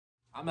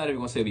I'm not even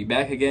gonna say we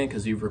back again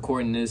because we're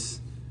recording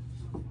this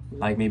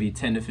like maybe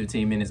 10 to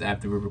 15 minutes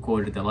after we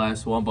recorded the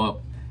last one.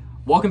 But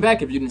welcome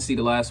back if you didn't see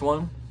the last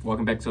one.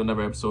 Welcome back to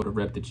another episode of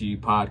Rep the G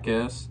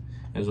podcast.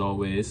 As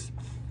always,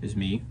 it's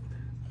me,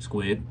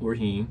 Squid, or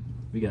Heen.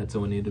 We got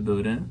Tony in the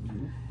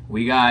building.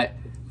 We got,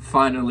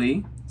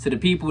 finally, to the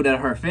people that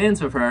are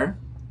fans of her,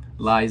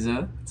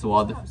 Liza, to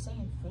all the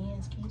saying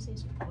fans. Can you say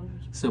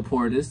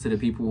supporters, to the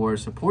people who are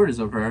supporters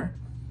of her.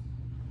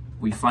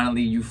 You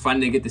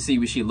finally get to see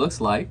what she looks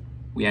like.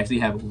 We actually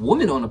have a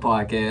woman on the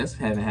podcast.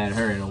 Haven't had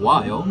her in a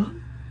while.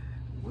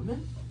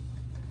 Women?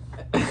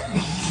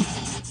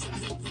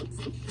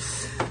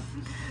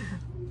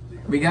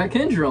 We got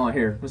Kendra on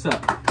here. What's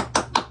up?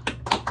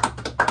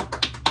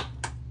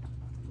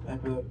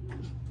 Back up.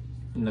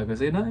 You not gonna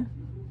say nothing?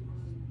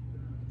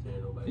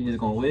 You just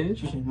gonna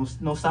wedge?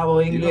 No sabo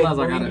You realize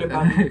I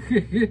gotta.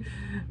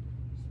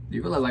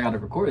 You realize I gotta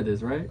record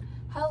this, right?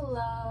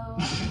 Hello.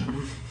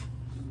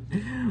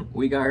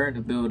 We got her in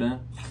the building.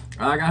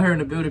 I got her in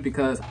the building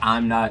because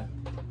I'm not.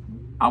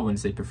 I wouldn't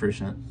say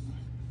proficient.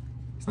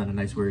 It's not a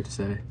nice word to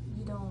say.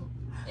 You don't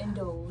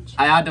indulge.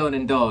 I don't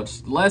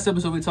indulge. Last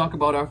episode we talked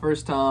about our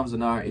first times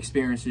and our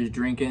experiences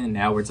drinking.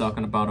 Now we're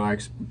talking about our.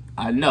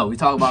 We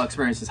talk about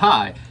experiences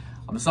high.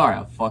 I'm sorry,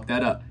 I fucked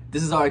that up.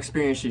 This is our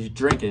experiences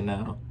drinking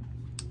now.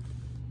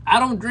 I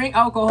don't drink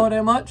alcohol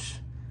that much,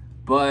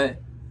 but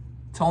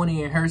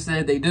Tony and her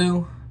said they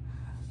do.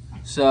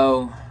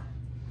 So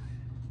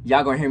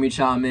y'all gonna hear me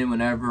chime in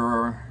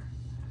whenever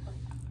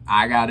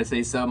I gotta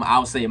say something.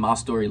 I'll say my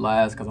story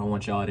last because I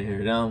want y'all to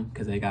hear them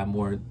because they got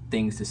more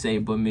things to say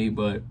but me.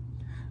 But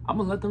I'm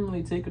gonna let them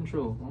really take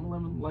control. I'm gonna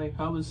let them, like,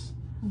 how's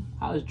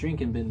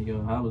drinking been, yo?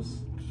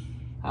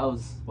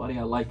 Why do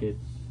y'all like it?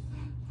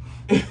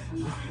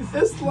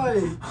 It's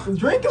like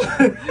drinking,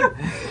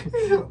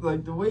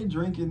 like the way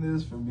drinking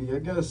is for me. I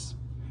guess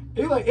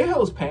it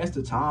helps pass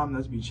the time.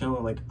 That's be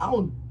chilling. Like I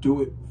don't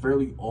do it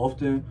fairly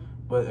often,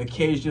 but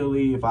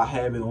occasionally if I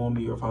have it on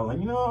me or if I'm like,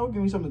 I'll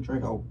give me something to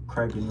drink, I'll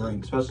crack and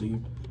drink.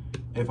 Especially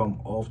if I'm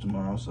off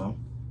tomorrow. So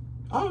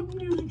I'll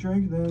usually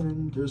drink then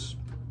and just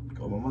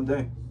go about my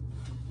day.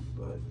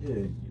 But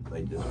yeah,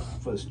 like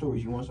for the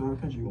stories, you want to start a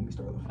country? You want me to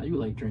start off? How you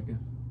like drinking?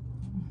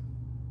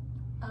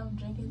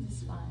 Drinking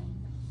is fine.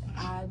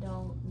 I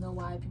don't know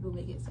why people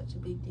make it such a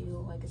big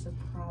deal, like it's a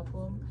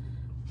problem.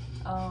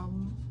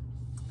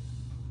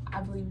 I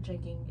believe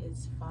drinking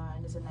is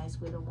fine. It's a nice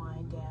way to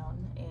wind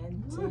down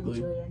and to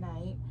enjoy your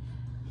night.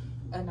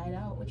 A night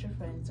out with your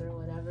friends or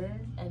whatever,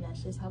 and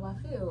that's just how I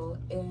feel.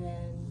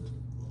 And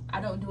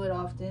I don't do it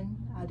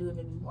often. I do it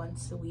maybe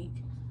once a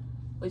week,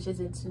 which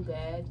isn't too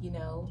bad,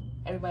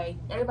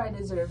 Everybody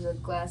deserves a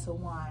glass of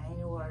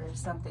wine or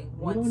something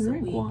once a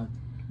week. Wine.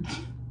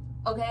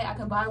 Okay, I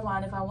can buy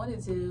wine if I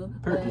wanted to.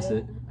 Purchase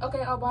it.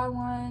 Okay, I'll buy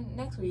wine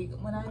next week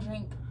when I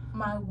drink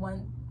my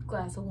one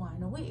glass of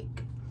wine a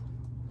week.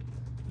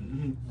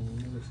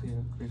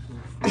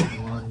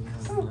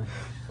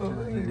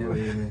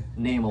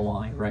 Name a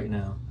wine right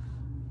now.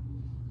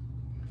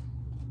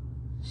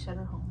 Shut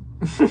her home.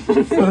 Get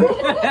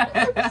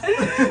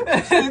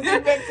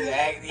back to the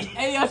acting.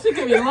 Hey, y'all should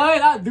be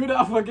lying. I do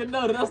not fucking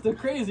know. That's the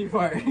crazy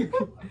part.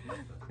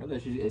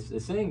 It's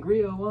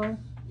sangria wine.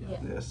 Yeah.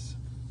 Yes.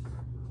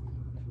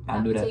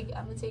 I'm gonna take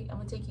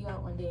you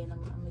out one day and I'm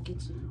gonna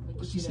get you.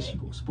 She said she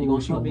gonna You gonna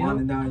slut me out?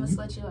 I'm gonna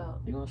slut you out.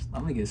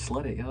 I'm gonna get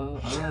slutted, yo.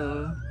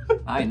 Yeah.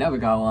 I ain't never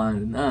got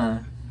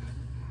one.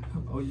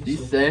 She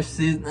said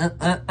she's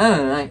I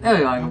ain't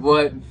never got one,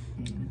 boy.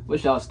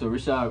 What's y'all story?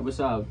 What's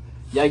y'all?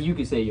 Yeah, you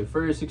can say your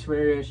first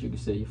experience. You can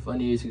say your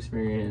funniest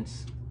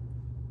experience.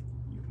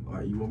 All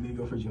right, you want me to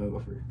go first? You want to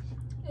go first?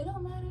 It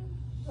don't matter.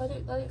 Let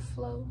it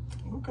flow.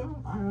 Okay.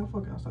 All right.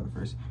 Fuck it. I'll start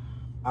first.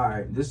 All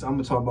right. I'm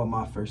gonna talk about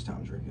my first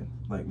time drinking.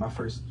 Like my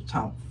first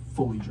time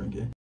fully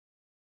drinking.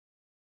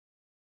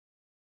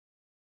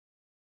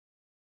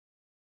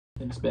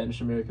 In the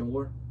Spanish-American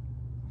War.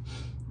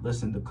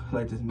 Listen,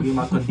 me and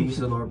my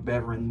condition are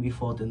veteran. We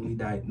fought and we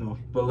died. No,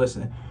 but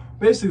listen.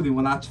 Basically,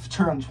 when I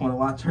turned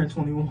 21.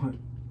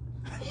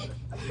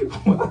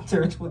 When I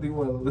turned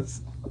 21,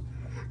 listen.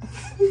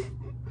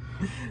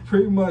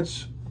 Pretty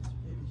much.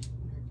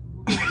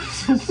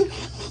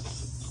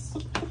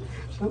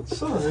 I'm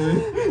sorry.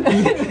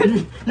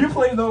 You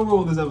played no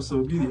role in this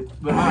episode, you did.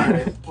 But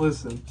alright,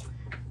 listen.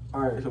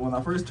 Alright, so when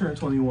I first turned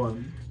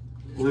 21,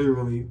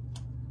 literally,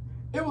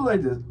 it was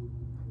like this.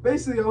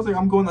 Basically, I was like,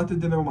 I'm going out to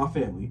dinner with my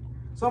family.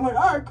 So I'm like,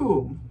 alright,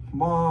 cool.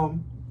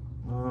 Mom,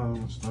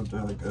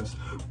 stepdad, I guess.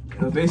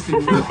 Basically,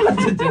 we go out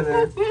to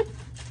dinner.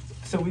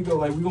 So we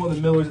go to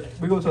Miller's.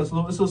 We go to it's a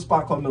little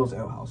spot called Miller's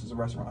Ale House. It's a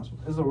restaurant.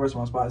 It's a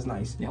restaurant spot. It's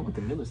nice. Yeah, I went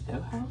to Miller's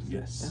Ale House.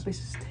 Yes. That place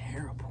is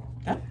terrible.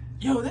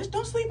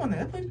 Don't sleep on that.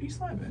 That place be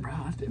slapping. Bro,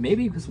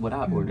 maybe because what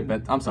I ordered,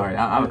 but I'm sorry.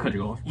 I'm gonna cut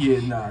you off.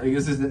 Yeah, nah,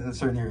 because it's in a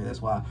certain area.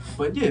 That's why.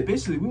 But yeah,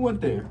 basically we went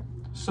there.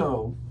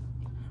 So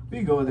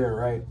we go there,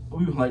 right?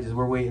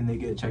 We're waiting to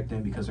get checked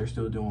in because they're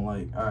still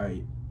doing all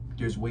right.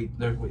 There's wait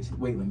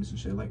limits and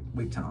shit, like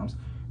wait times.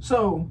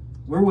 So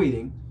we're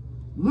waiting.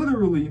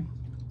 Literally,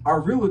 our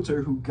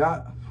realtor who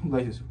got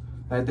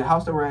Like the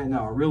house that we're at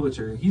now, a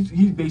realtor, he's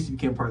basically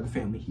became part of the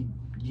family.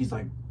 He's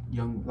like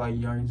young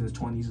in his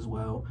 20s as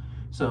well.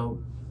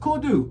 So cool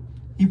dude.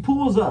 He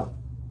pulls up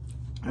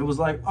and was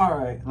like, all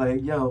right,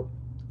 like, yo,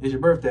 it's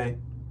your birthday.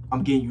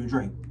 I'm getting you a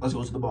drink. Let's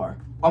go to the bar.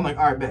 I'm like,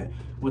 all right, bet.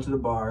 Went to the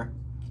bar.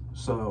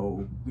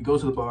 So we go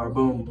to the bar.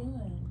 Boom.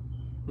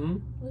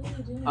 What are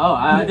you doing? Oh,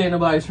 I think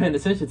nobody's paying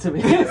attention to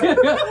me. All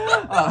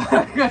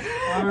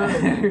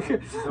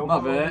right. My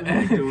bad.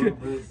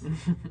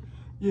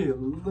 Yeah,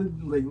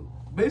 like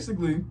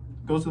basically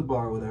goes to the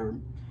bar or whatever.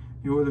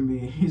 He's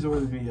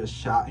ordered me a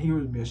shot. He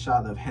ordered me a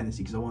shot of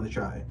Hennessy because I wanted to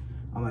try it.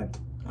 I'm like,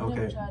 You okay.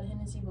 never tried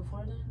Hennessy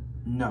before then?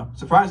 No.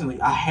 Surprisingly,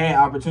 I had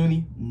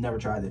opportunity, never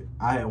tried it.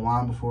 I had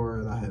wine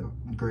before, I had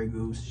Grey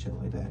Goose, shit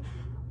like that.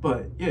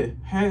 But yeah,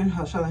 had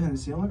a shot of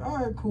Hennessy. I'm like, all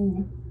right,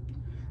 cool.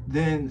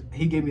 Then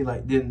he gave me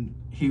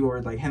he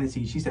ordered like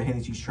Hennessy. She said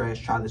Hennessy's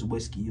trash. Try this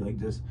whiskey, like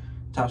this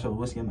top shelf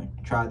whiskey. I'm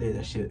like, tried it.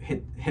 That shit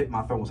hit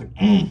my throat. I was like,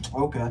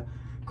 okay,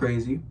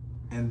 crazy.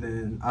 And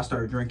then I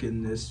started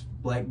drinking this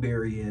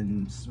blackberry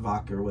and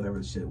vodka or whatever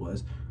the shit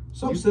was.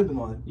 So I'm sipping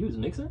on it. You was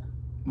mixing?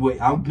 Wait,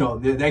 no,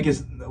 that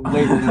gets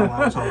later than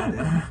I was talking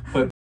about that.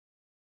 But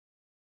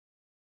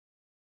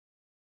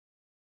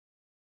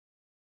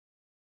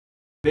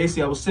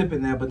basically, I was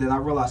sipping that, but then I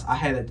realized I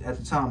had it at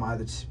the time. I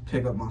had to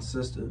pick up my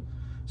sister,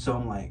 so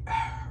I'm like,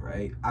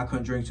 right, I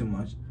couldn't drink too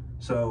much.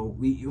 So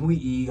we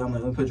eat. I'm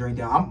like, let me put a drink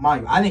down.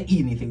 I didn't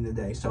eat anything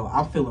today, so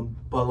I'm feeling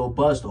a little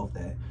buzzed off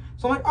that.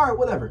 So I'm like, all right,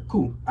 whatever,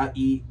 cool. I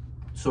eat,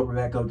 sober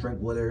back up, drink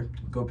with her,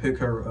 go pick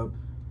her up.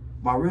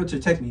 My realtor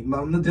texts me.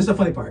 This is the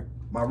funny part.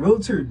 My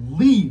realtor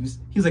leaves.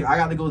 He's like, I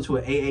got to go to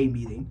an AA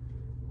meeting.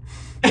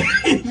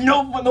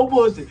 No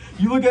bullshit.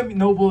 You look at me,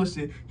 no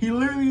bullshit. He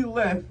literally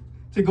left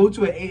to go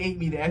to an AA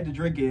meeting after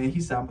drinking, and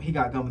he said he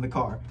got gum in the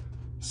car.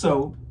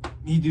 So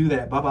he do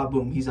that. Bye bye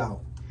boom. He's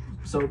out.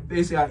 So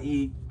basically, I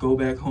eat, go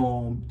back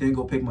home, then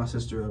go pick my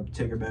sister up,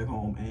 take her back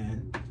home,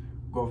 and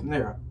go from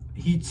there.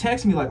 He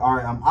texts me like, all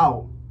right, I'm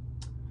out.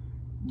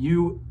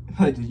 You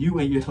and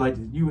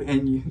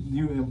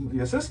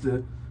your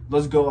sister.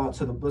 Let's go out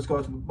to the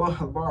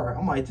bar.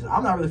 I'm like,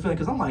 I'm not really feeling,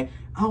 because I'm like,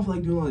 I don't feel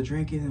like doing all the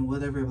drinking and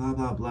whatever, blah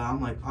blah blah. I'm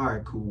like, all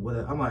right, cool,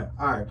 whatever. I'm like,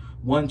 all right,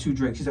 1, 2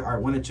 drinks. He's like, all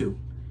right, 1 or 2.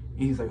 And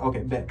he's like,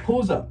 okay, bet.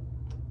 Pulls up,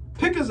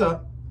 pick us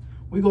up.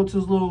 We go to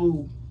this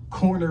little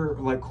corner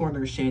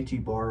shanty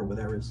bar or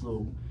whatever. It's a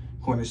little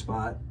corner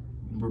spot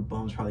where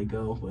bums probably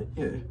go, but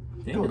yeah.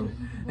 It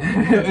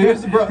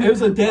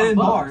was a dead end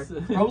bar. Bro,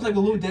 it was like a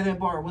little dead end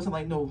bar. It wasn't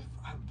like no.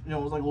 It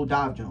was like a little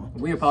dive joint.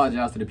 We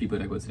apologize to the people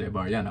that go to that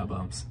bar. Y'all know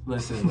bums.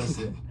 Listen.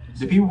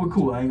 The people were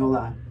cool. I ain't gonna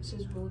lie. This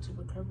is road to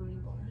recovery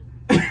bar.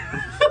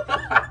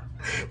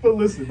 But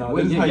listen, now,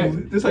 Wait,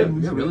 this how you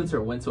lose. Your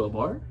realtor went to a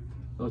bar?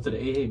 Or to the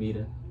AA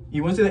meeting?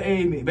 He went to the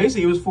AA meeting.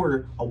 Basically, it was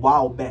for a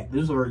while back.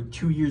 This was already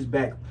 2 years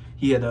back.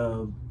 He had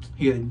a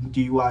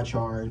DUI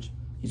charge.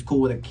 He's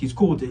cool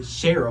with the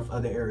sheriff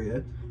of the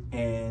area,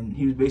 and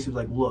he was basically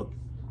like, look,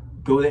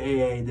 go to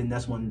AA. Then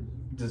that's when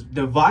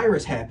the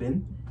virus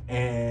happened.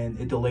 And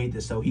it delayed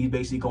this, so he's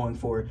basically going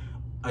for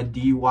a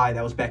DUI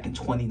that was back in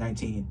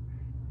 2019,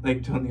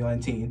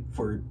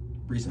 for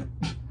recent.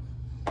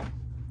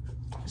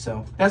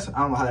 So I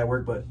don't know how that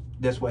worked, but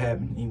that's what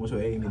happened. He went to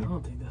an AA meeting. I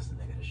don't think that's the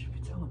nigga that should be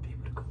telling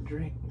people to go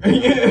drink.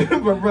 Yeah,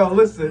 but bro,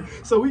 listen.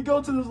 So we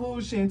go to this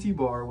little shanty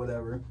bar or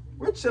whatever.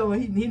 We're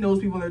chilling. He knows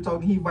people that are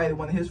talking. He invited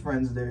one of his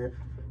friends there.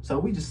 So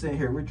we just sitting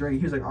here. We're drinking.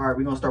 He was like, all right,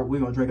 we're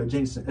gonna drink a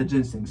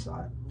ginseng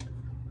shot.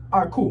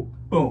 All right, cool.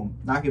 Boom.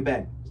 Knock it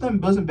back. It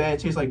wasn't bad.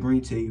 It tastes like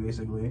green tea,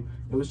 basically.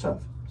 It was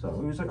tough. So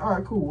we was like, all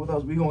right, cool. What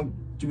else? We gonna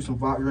do some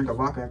drink a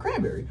vodka and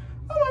cranberry.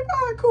 I'm like,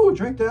 all right, cool.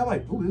 Drink that. I'm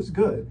like, ooh, this is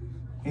good.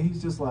 And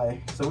he's just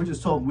like, so we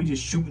just told him, we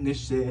just shooting this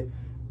shit.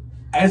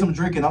 As I'm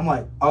drinking, I'm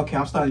like, okay,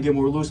 I'm starting to get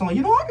more loose. I'm like,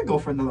 you know, I could go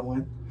for another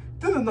one.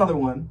 Then another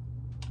one.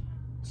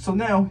 So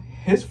now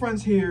his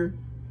friend's here,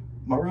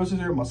 my realtor's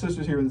here, my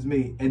sister's here, and it's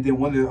me. And then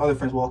one of the other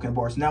friends walk in the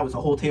bar. So now it's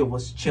a whole table of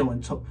us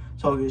chilling,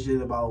 talking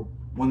shit about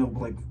one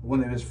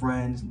of his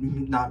friends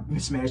not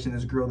smashing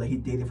this girl that he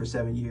dated for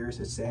 7 years.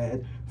 It's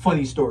sad.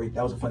 Funny story.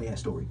 That was a funny ass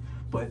story.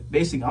 But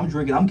basically, I'm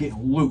drinking. I'm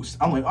getting loose.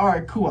 I'm like, all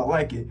right, cool. I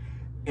like it.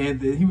 And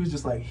then he was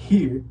just like,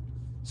 here.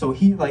 So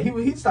he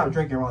stopped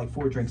drinking around like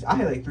 4 drinks. I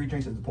had like 3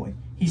 drinks at the point.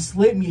 He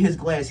slid me his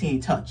glass. He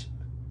ain't touched.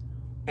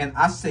 And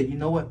I said, you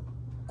know what?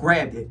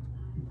 Grabbed it,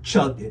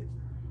 chugged it,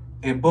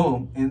 and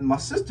boom. And my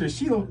sister,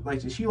 she like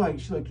to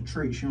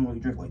tree. She don't really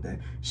drink like that.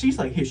 She's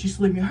like, here. She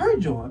slid me her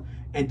joint.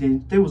 And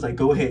then they was like,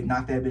 go ahead,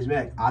 knock that bitch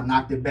back. I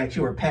knocked it back. She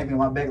were patting me on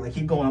my back, like,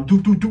 keep going. I'm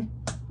do.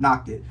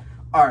 Knocked it.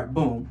 All right,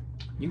 boom.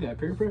 You got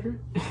peer pressure?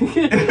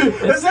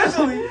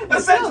 Essentially.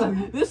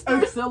 This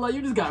story sounds like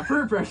you just got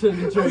peer pressure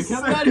in the drink.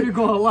 I'm not even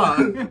going to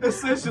lie.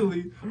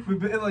 Essentially,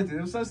 when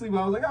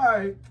I was like, all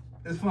right,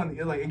 it's funny.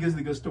 It gives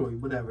a good story,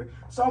 whatever.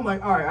 So I'm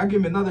like, all right, I'll give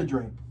him another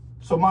drink.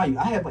 So mind you,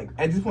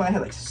 at this point, I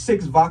had like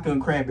 6 vodka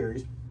and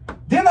cranberries.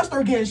 Then I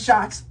start getting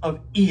shots of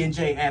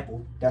E&J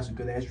Apple. That's a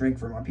good ass drink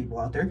for my people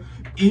out there.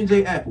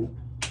 E&J Apple.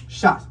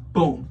 Shots.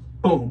 Boom.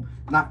 Boom.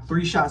 Knock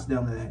 3 shots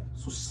down to that.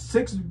 So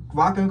 6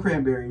 vodka and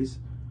cranberries,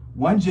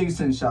 1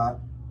 ginseng shot,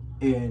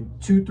 and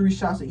 2-3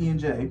 shots of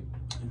E&J.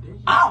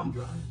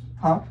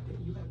 Huh?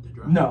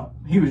 No,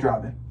 he was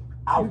driving.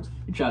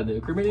 You tried to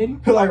incriminate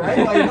him? Like,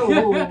 right? Like,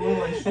 no,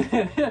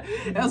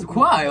 like, that's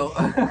wild.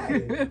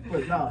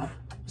 But nah.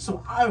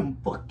 So I'm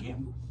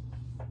fucking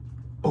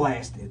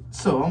blasted.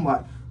 So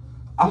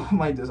I'm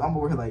like this. I'm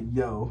over here like,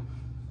 yo.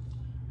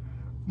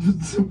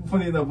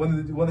 Funny enough,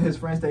 one of his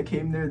friends that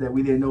came there that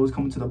we didn't know was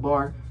coming to the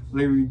bar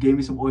literally gave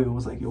me some oil.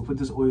 Was like, yo, put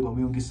this oil on.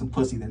 We gonna get some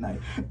pussy that night.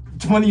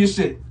 Funny as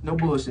shit. No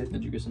bullshit.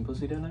 Did you get some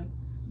pussy that night?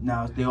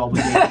 No, they all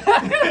was dead.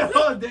 They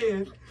all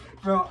dead.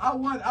 Bro, I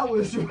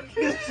was shit.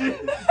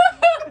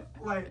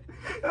 Like,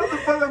 that's the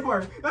funny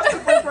part. That's the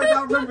first part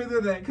I remember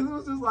doing that. Because it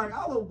was just like,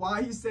 I don't know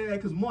why he said that.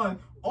 Because one,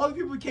 all the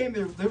people who came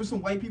there was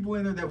some white people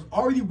in there that was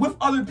already with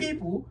other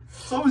people.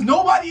 So there was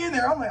nobody in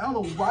there. I'm like, I don't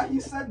know why he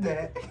said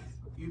that.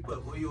 You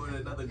put oil on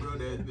another girl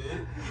that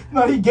bad.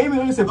 No, he gave me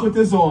the and said, put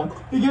this on.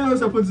 He gave me the and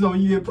said, put this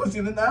on. You get pussy.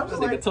 And then I was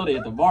just like, like, Tony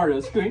at the bar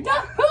to scream,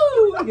 Yahoo!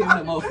 He gave me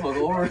that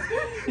motherfucker oil.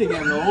 He gave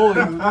me the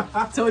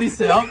oil. Tony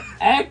said, I'm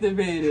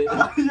activated.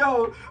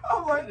 Yo,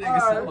 I'm like,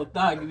 nigga said, I'm a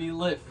thot, give me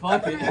lit.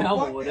 Fuck it.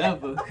 I'm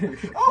whatever.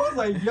 I was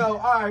like, yo,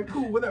 alright,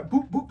 cool. Whatever.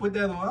 Boop, boop, put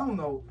that on. I don't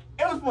know.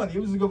 It was funny. It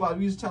was a good vibe.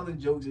 We was telling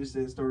jokes and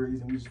shit, stories,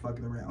 and we was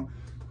fucking around.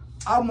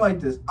 I'm like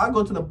this. I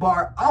go to the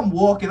bar. I'm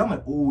walking. I'm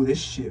like, ooh, this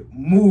shit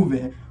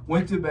moving.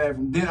 Went to the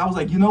bathroom. Then I was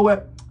like, you know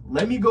what?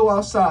 Let me go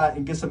outside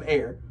and get some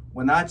air.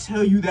 When I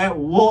tell you that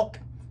walk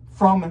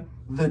from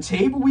the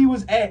table we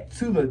was at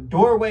to the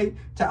doorway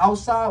to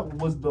outside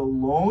was the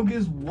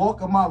longest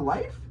walk of my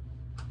life,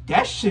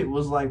 that shit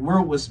was like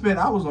world was spin.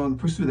 I was on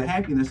pursuit of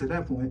happiness at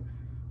that point.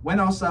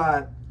 Went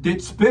outside,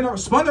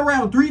 spun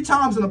around 3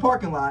 times in the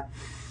parking lot,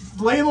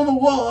 laying on the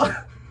wall.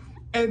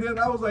 And then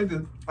I was like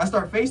this. I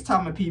start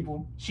FaceTiming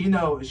people. She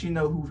know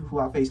who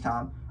I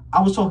FaceTime.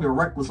 I was talking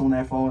reckless on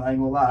that phone, I ain't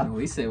gonna lie.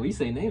 We say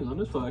names on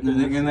this podcast.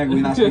 And we're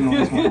not speaking on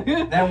this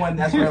one.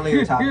 That's for a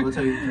later topic. We'll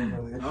tell you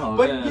earlier. Oh,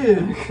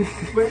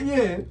 but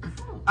yeah.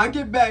 I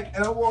get back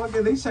and I walk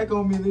in, they check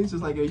on me and they just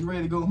like, are you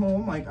ready to go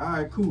home? I'm like,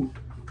 alright, cool.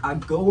 I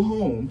go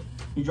home.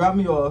 He dropped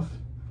me off.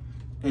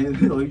 And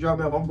he dropped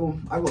me off.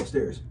 I go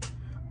upstairs.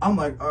 I'm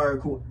like, alright,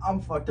 cool.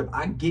 I'm fucked up.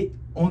 I get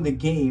on the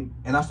game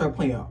and I start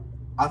playing.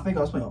 I think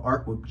I was playing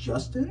Ark with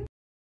Justin.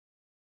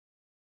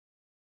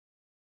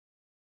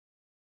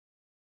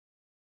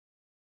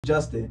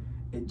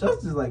 And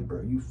Justin's like,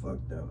 bro, you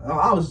fucked up.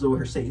 I was over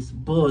here saying some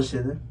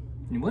bullshit.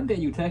 And one day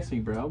you text me,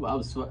 bro.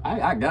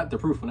 I got the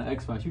proof on the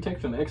Xbox. You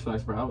text on the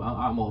Xbox, bro.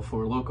 I'm all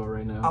for Loco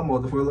right now. I'm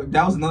all for Loco.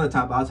 That was another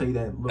time, but I'll tell you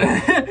that.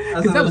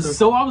 That was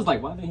so. I was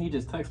like, why didn't he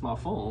just text my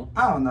phone?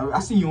 I don't know. I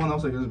seen you on. I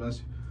was like, this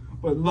message.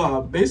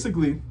 But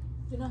basically.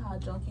 You know how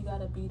drunk you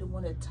gotta be to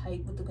want to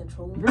type with the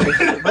controller? No,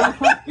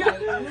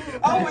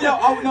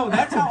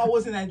 that time I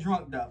wasn't that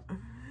drunk though.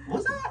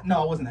 Was I?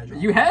 No, I wasn't that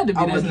drunk. You had to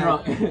be that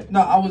drunk.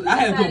 No, I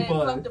had to go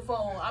buzz. Fuck the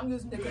phone. I'm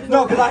using the controller.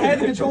 No, because I had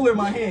the controller in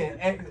my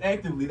hand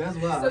actively. That's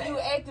why. So you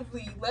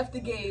actively left the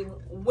game,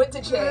 went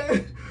to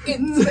chat.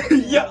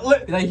 Yeah,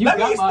 let me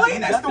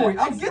explain that story.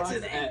 I'll get to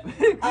that.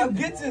 I'll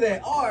get to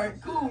that. All right,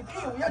 cool.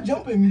 Damn, y'all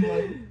jumping me,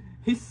 like.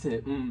 He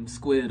said,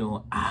 squid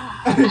on.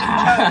 Like,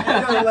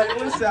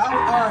 listen, all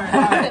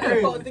right,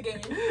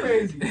 crazy.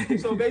 Crazy.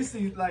 So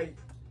basically, like,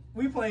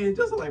 we playing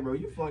just like, bro,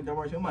 you fucked up.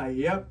 I'm like,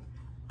 yep.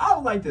 I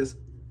was like this.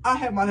 I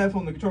had my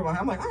headphone to control my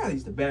hand. I'm like, I gotta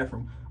use the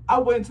bathroom. I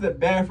went into the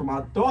bathroom.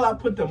 I thought I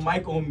put the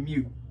mic on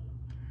mute.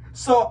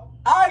 So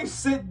I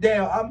sit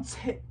down. I'm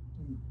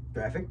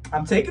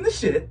taking the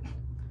shit.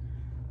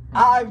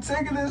 And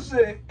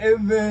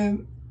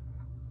then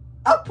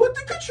I put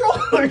the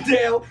controller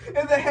down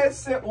and the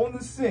headset on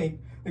the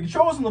sink. The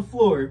controller's on the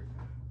floor.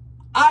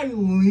 I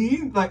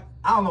leaned, like,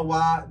 I don't know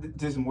why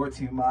this more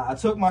to me. I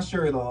took my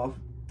shirt off.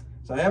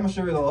 So I had my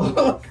shirt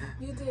off.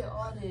 You did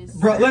all this.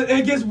 Bro,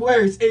 it gets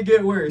worse. It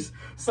gets worse.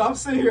 So I'm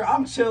sitting here,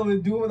 I'm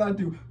chilling, doing what I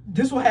do.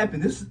 This will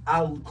happen.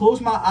 I close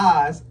my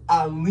eyes.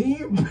 I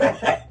lean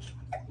back.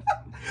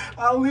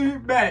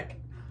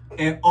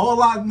 And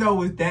all I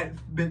know is that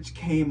bitch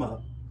came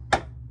up.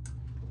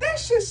 That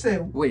shit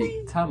said,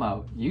 wait, time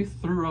out. You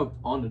threw up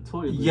on the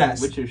toilet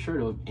with your shirt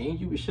off and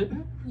you was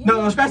shitting?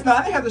 No, scratch. No,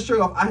 I didn't have the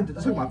shirt off. I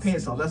took my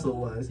pants off. That's what it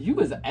was. You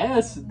was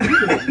ass.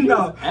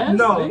 No. I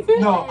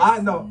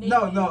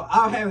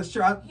had a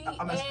shirt.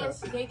 I messed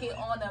up. Naked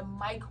on a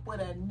mic with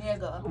a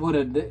nigga.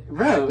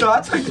 Bro. No, I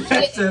took the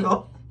headset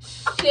off.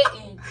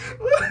 Shitting.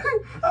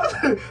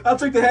 I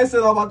took the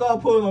headset off. I thought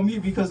I put it on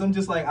mute because I'm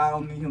just like, I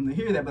don't need him to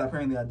hear that, but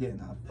apparently I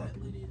didn't.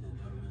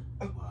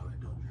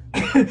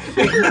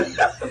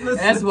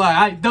 That's why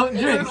I don't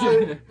drink.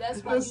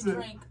 That's why you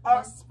drink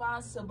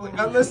responsibly.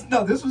 No,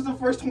 this was the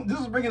first one. This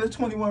was bringing the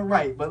 21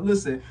 right. But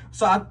listen,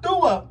 so I threw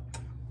up.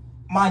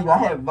 Mind you, I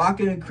had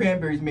vodka and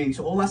cranberries made,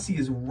 so all I see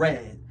is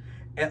red.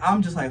 And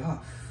I'm just like,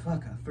 oh,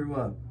 fuck, I threw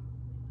up.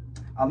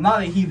 I'm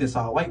not a heathen, so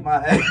I wipe my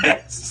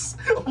ass.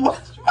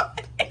 Wash my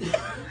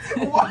ass.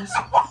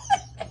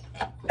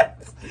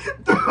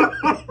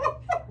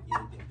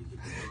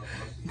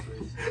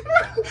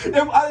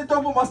 I didn't throw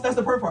up on myself. That's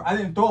the perfect part. I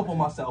didn't throw up on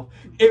myself.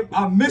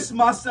 I missed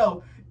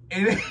myself,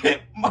 and it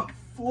hit my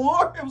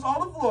floor. It was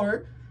on the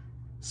floor.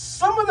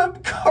 some of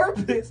them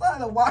carpets, I had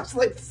to watch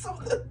like some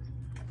of the.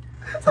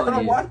 I had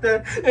to watch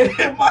that and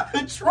hit my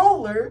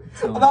controller.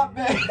 Not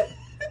bad.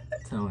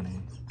 Tony.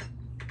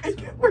 It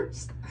get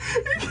worse.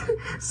 It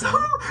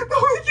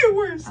get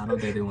worse. I don't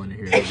think they want to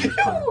hear It that.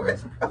 get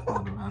worse. I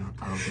don't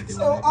think they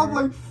So want to I'm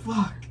hear like,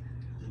 fuck.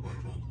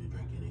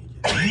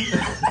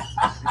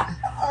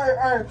 All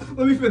right.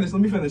 Let me finish.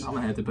 I'm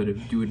gonna have to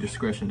do a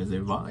discretion as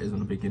advised in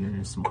the beginning of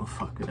this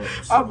motherfucker.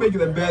 I'm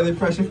making a bad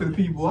impression for the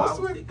people. I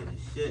swear.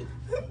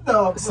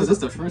 No. So this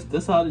the first.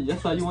 That's how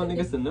you want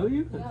niggas to know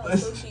you?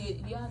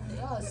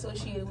 Y'all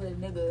associated with a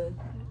nigga.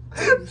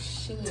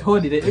 Shit.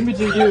 Tony, the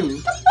image of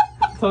you.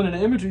 Tony, the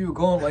image of you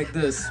going like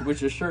this with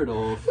your shirt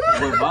off,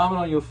 with vomit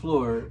on your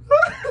floor,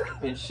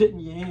 and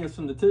shitting your hands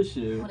from the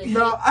tissue.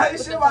 No, I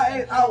didn't shit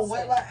my ass. I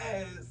wet my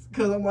ass.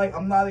 Because I'm like,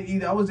 I'm not an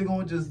eater. I wasn't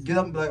going to just get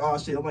up and be like, oh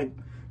shit. I'm like,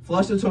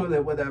 flush the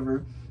toilet,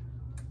 whatever.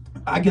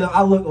 I get up,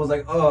 I look, I was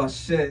like, oh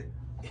shit.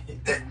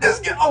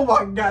 Oh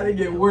my god, it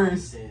get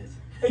worse. It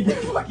get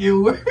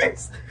fucking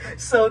worse.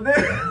 So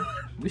then.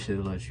 We should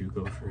have let you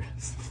go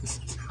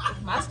first.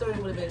 My story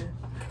would have been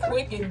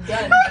quick and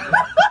done.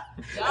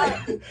 Y'all,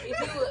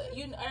 if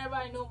you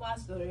everybody know my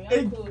story.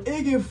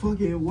 It get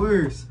fucking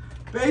worse.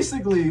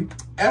 Basically,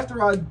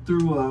 after I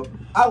threw up,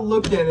 I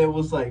looked at it and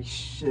was like,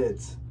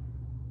 shit.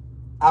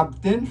 I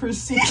then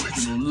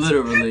proceeded.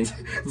 Literally.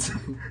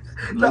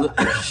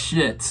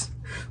 Shit.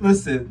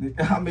 Listen,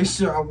 I made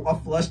sure I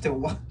flushed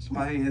and washed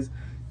my hands.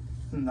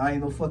 I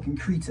ain't no fucking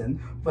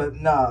cretin. But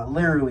nah,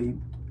 literally.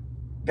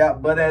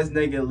 Got butt ass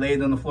naked,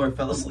 laid on the floor,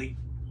 fell asleep.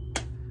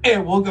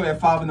 And woke up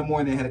at 5 in the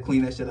morning and had to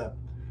clean that shit up.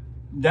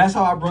 That's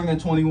how I brought in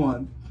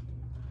 21.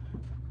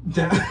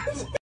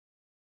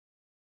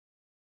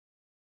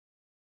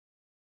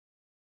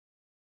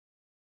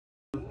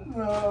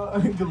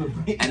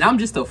 And I'm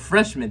just a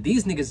freshman.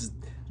 These niggas,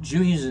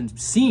 juniors and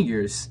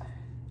seniors,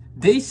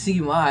 they see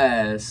my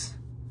ass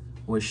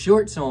with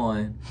shorts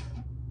on.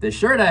 The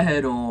shirt I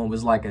had on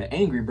was like an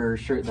Angry Bird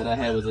shirt that I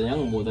had as a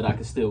young boy that I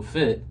could still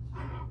fit.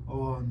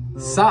 Oh, no.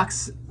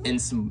 Socks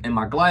and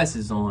my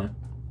glasses on.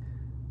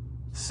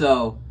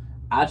 So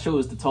I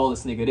chose the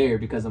tallest nigga there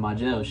because of my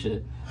jail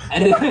shit.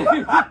 And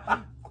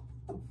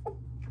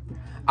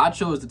I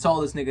chose the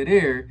tallest nigga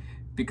there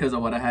because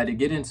of what I had to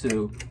get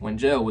into when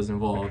jail was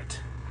involved.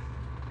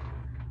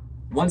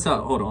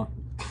 Hold on.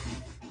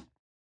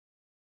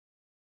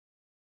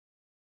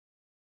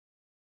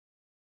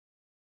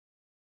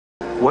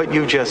 What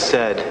you just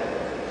said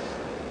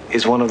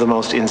is one of the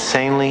most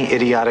insanely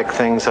idiotic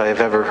things I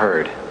have ever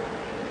heard.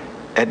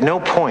 At no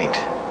point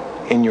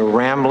in your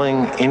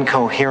rambling,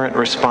 incoherent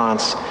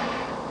response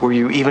were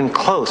you even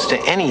close to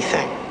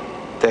anything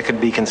that could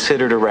be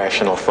considered a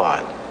rational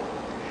thought.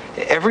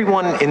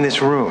 Everyone in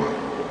this room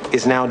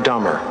is now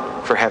dumber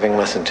for having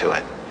listened to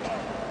it.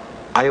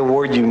 I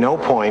award you no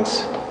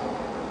points,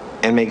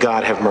 and may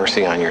God have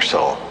mercy on your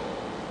soul.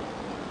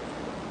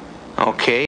 Okay.